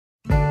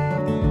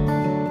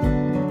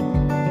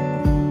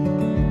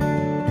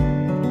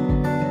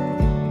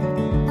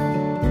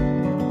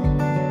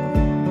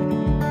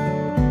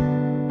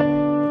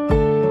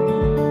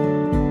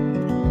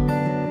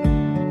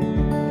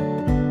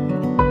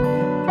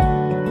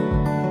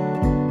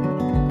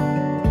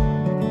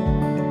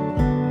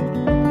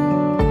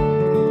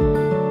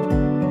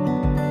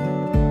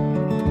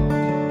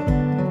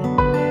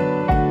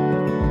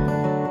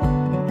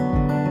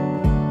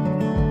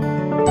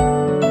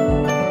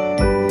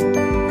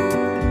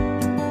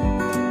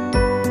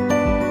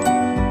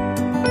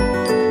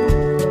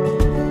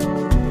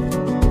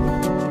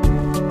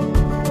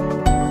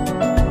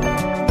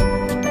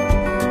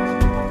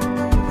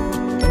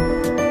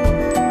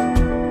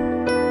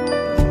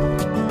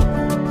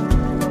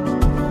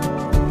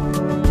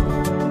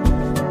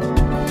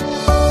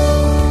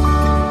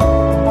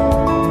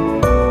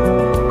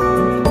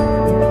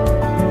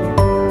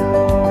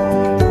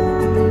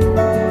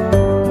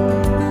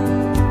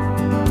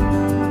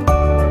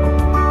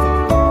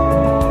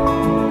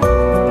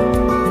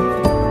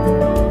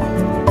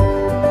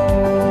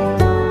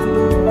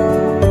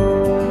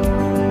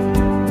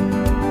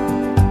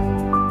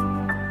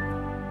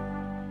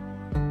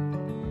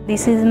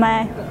This is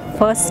my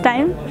first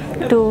time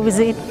to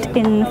visit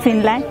in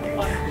Finland,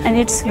 and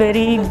it's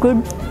very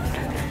good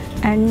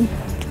and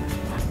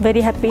very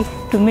happy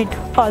to meet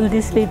all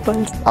these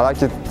people. I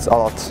like it a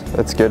lot.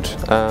 It's good.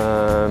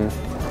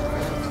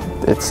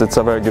 It's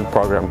a very good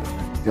program.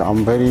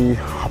 I'm very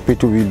happy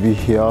to be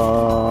here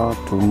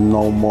to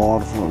know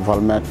more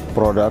Valmet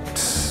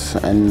products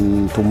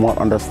and to more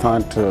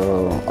understand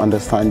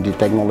the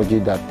technology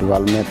that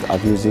Valmet are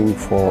using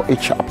for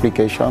each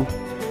application.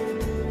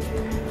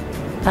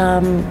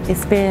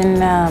 It's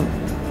been a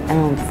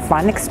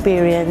fun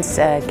experience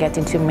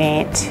getting to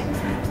meet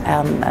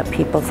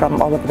people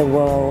from all over the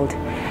world,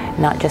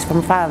 not just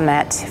from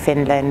Valmet,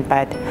 Finland,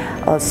 but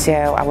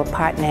also our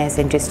partners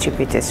and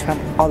distributors from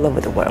all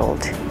over the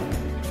world.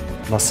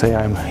 I must say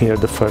I'm here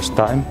the first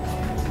time,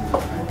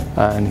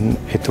 and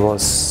it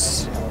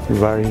was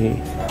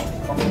very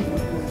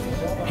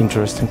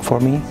interesting for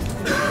me,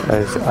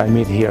 as I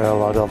meet here a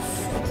lot of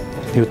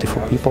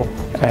beautiful people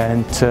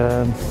and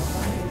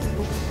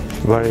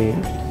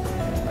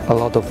a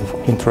lot of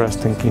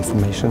interesting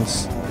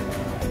informations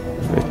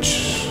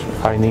which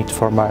I need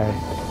for my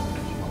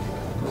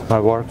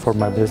work, for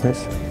my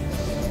business,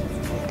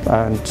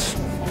 and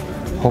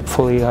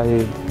hopefully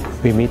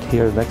we meet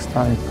here next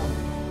time.